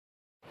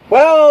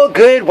Well,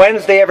 good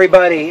Wednesday,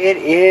 everybody. It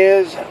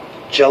is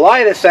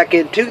July the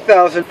 2nd,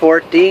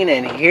 2014,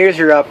 and here's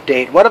your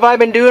update. What have I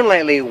been doing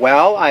lately?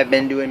 Well, I've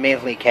been doing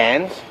mainly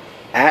cans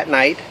at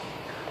night,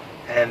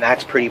 and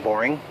that's pretty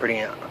boring.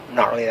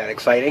 Not really that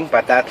exciting,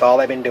 but that's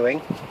all I've been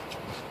doing.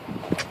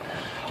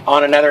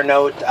 On another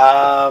note,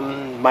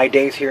 my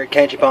days here at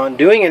Kanchipon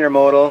doing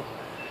intermodal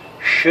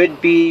should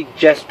be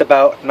just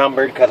about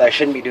numbered, because I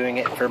shouldn't be doing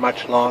it for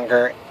much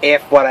longer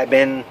if what I've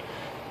been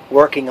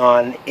working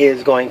on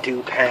is going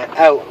to pan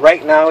out.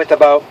 Right now it's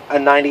about a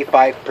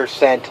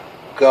 95%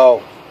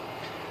 go.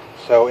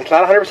 So it's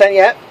not 100%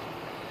 yet.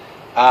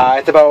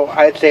 It's about,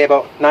 I'd say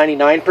about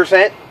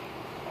 99%.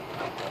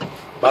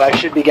 But I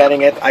should be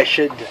getting it. I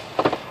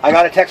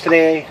got a text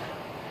today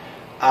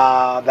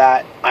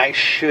that I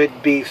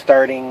should be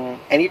starting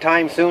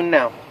anytime soon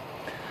now.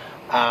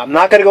 I'm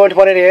not going to go into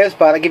what it is,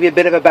 but I'll give you a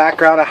bit of a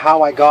background of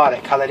how I got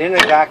it, because I didn't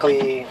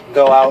exactly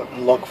go out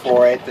and look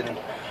for it and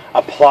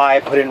apply,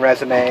 put in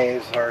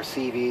resumes or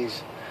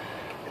CVs,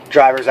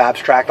 driver's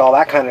abstract, all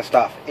that kind of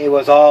stuff. It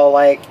was all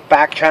like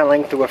back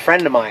channeling through a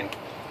friend of mine,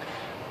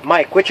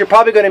 Mike, which you're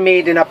probably going to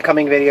meet in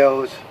upcoming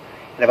videos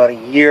in about a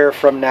year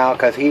from now,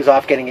 because he's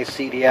off getting his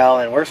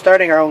CDL and we're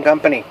starting our own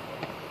company.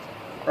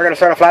 We're going to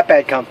start a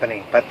flatbed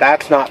company, but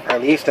that's not for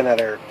at least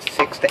another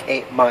 6 to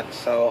 8 months.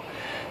 So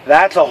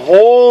that's a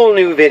whole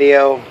new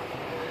video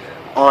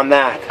on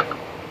that.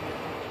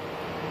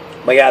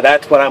 But yeah,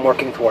 that's what I'm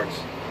working towards,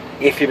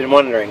 if you've been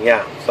wondering.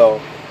 Yeah,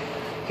 so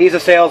he's a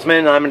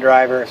salesman, I'm a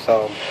driver,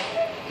 so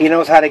he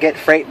knows how to get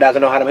freight,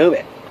 doesn't know how to move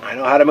it. I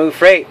know how to move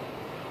freight,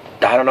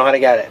 I don't know how to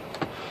get it.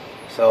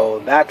 So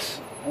that's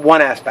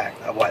one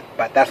aspect of what,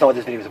 but that's not what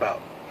this video is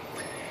about.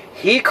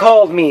 He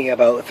called me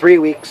about 3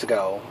 weeks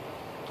ago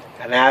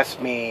and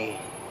asked me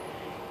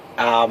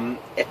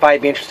if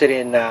I'd be interested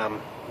in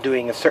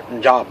doing a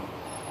certain job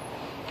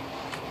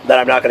that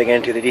I'm not going to get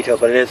into the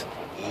details what it is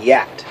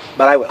yet,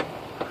 but I will.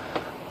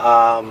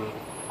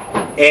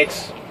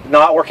 It's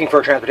not working for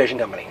a transportation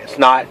company. It's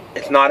not,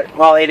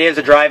 well, it is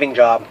a driving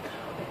job,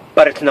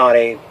 but it's not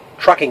a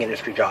trucking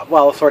industry job.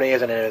 Well, it sort of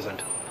is and it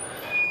isn't.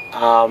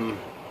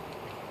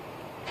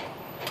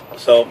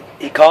 So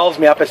he calls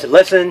me up and said,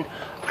 listen,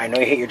 I know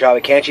you hate your job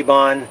at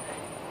Kanchipon,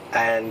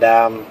 and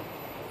a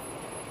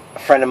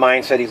friend of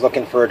mine said he's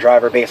looking for a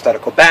driver based out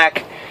of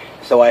Quebec.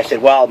 So I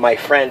said, well, my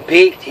friend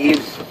Pete,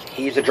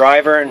 he's a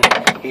driver and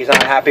he's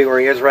not happy where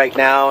he is right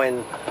now,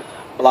 and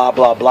blah,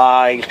 blah,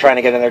 blah. He's trying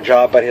to get another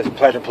job, but his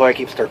present employer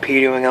keeps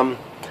torpedoing him.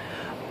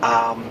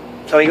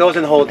 So he goes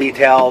into the whole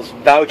details,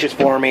 vouches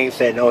for me,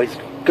 said, no, he's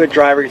a good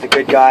driver, he's a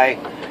good guy,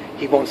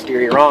 he won't steer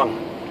you wrong.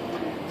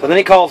 So then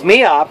he calls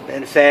me up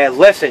and says,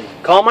 listen,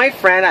 call my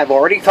friend, I've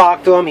already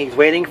talked to him, he's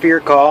waiting for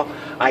your call,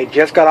 I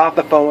just got off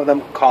the phone with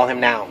him, call him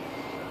now.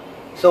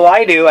 So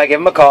I do, I give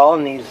him a call,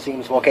 and he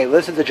seems, okay,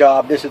 this is the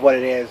job, this is what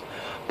it is,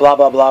 blah,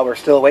 blah, blah. We're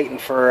still waiting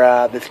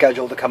for the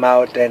schedule to come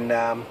out and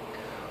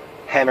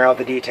hammer out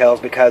the details,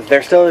 because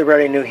they're still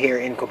very new here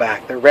in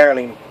Quebec. They're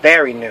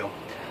very new.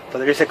 So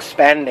they're just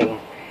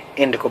expanding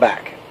into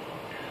Quebec.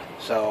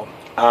 So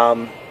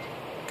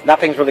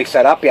nothing's really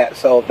set up yet.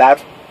 So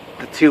that's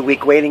the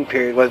 2-week waiting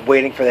period, was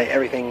waiting for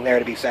everything there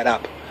to be set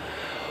up.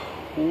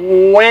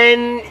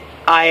 When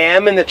I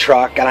am in the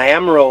truck and I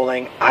am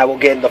rolling, I will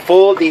get the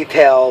full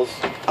details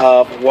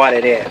of what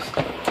it is,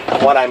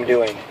 what I'm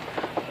doing.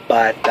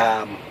 But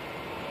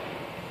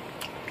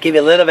give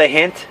you a little bit of a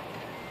hint.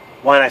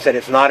 One, I said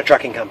it's not a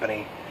trucking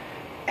company,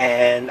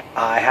 and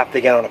I have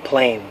to get on a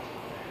plane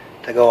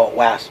to go out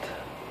west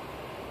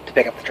to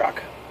pick up the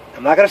truck.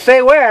 I'm not going to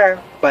say where,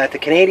 but it's a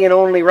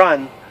Canadian-only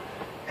run,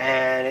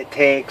 and it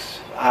takes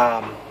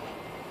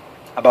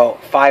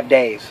about 5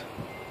 days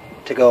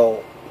to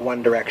go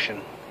one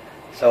direction.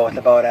 So it's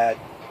about a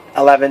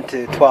 11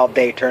 to 12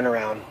 day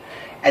turnaround.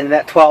 And in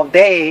that 12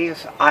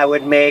 days, I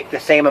would make the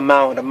same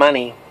amount of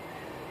money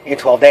in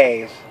 12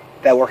 days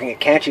that working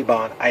at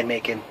Kanchipon I'd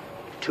make in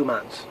 2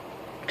 months.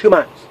 2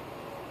 months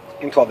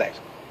in 12 days.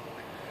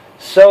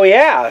 So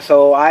yeah,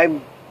 so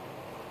I'm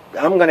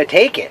going to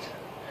take it.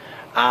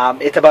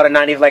 It's about a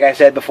 90, like I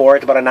said before,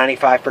 it's about a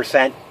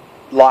 95%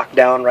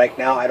 lockdown right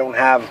now. I don't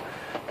have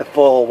the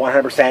full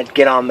 100%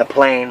 get on the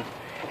plane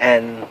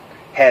and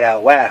head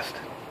out west.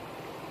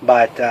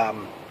 But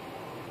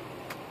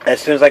as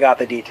soon as I got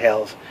the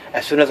details,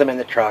 as soon as I'm in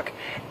the truck,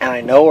 and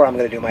I know where I'm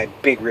going to do my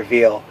big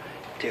reveal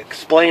to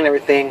explain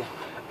everything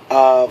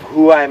of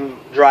who I'm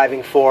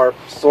driving for,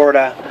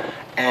 sorta,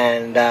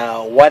 and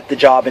what the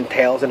job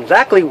entails, and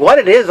exactly what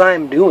it is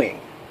I'm doing.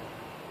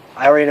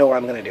 I already know where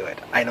I'm going to do it.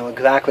 I know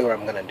exactly where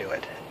I'm going to do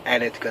it,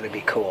 and it's going to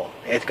be cool.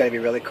 It's going to be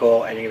really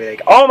cool, and you're going to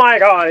be like, oh my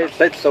god,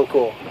 it's so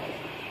cool.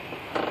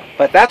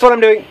 But that's what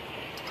I'm doing.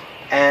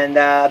 And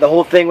the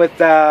whole thing with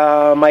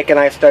Mike and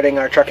I starting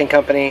our trucking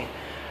company,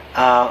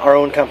 our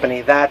own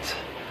company, that's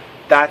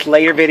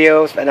later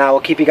videos, and I will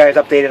keep you guys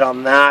updated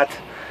on that.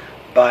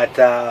 But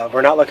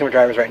we're not looking for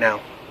drivers right now.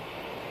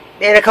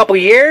 In a couple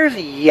years,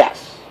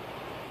 yes.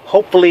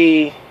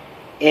 Hopefully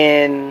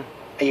in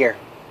a year.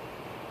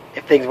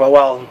 If things go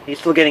well, he's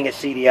still getting his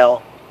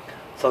CDL,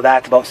 so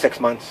that's about 6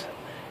 months.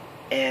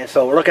 And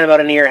so we're looking at about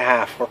a year and a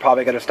half. We're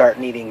probably going to start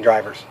needing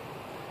drivers.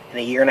 In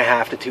a year and a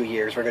half to 2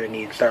 years, we're going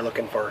to start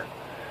looking for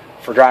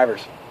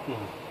drivers.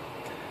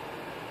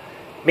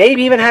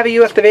 Maybe even have a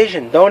U.S.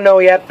 division. Don't know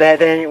yet. That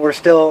then we're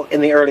still in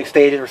the early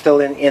stages. We're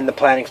still in the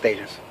planning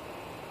stages.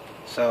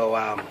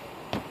 So,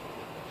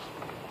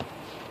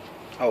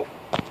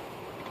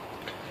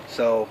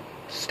 so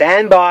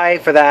stand by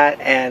for that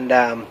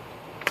and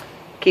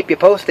keep you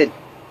posted.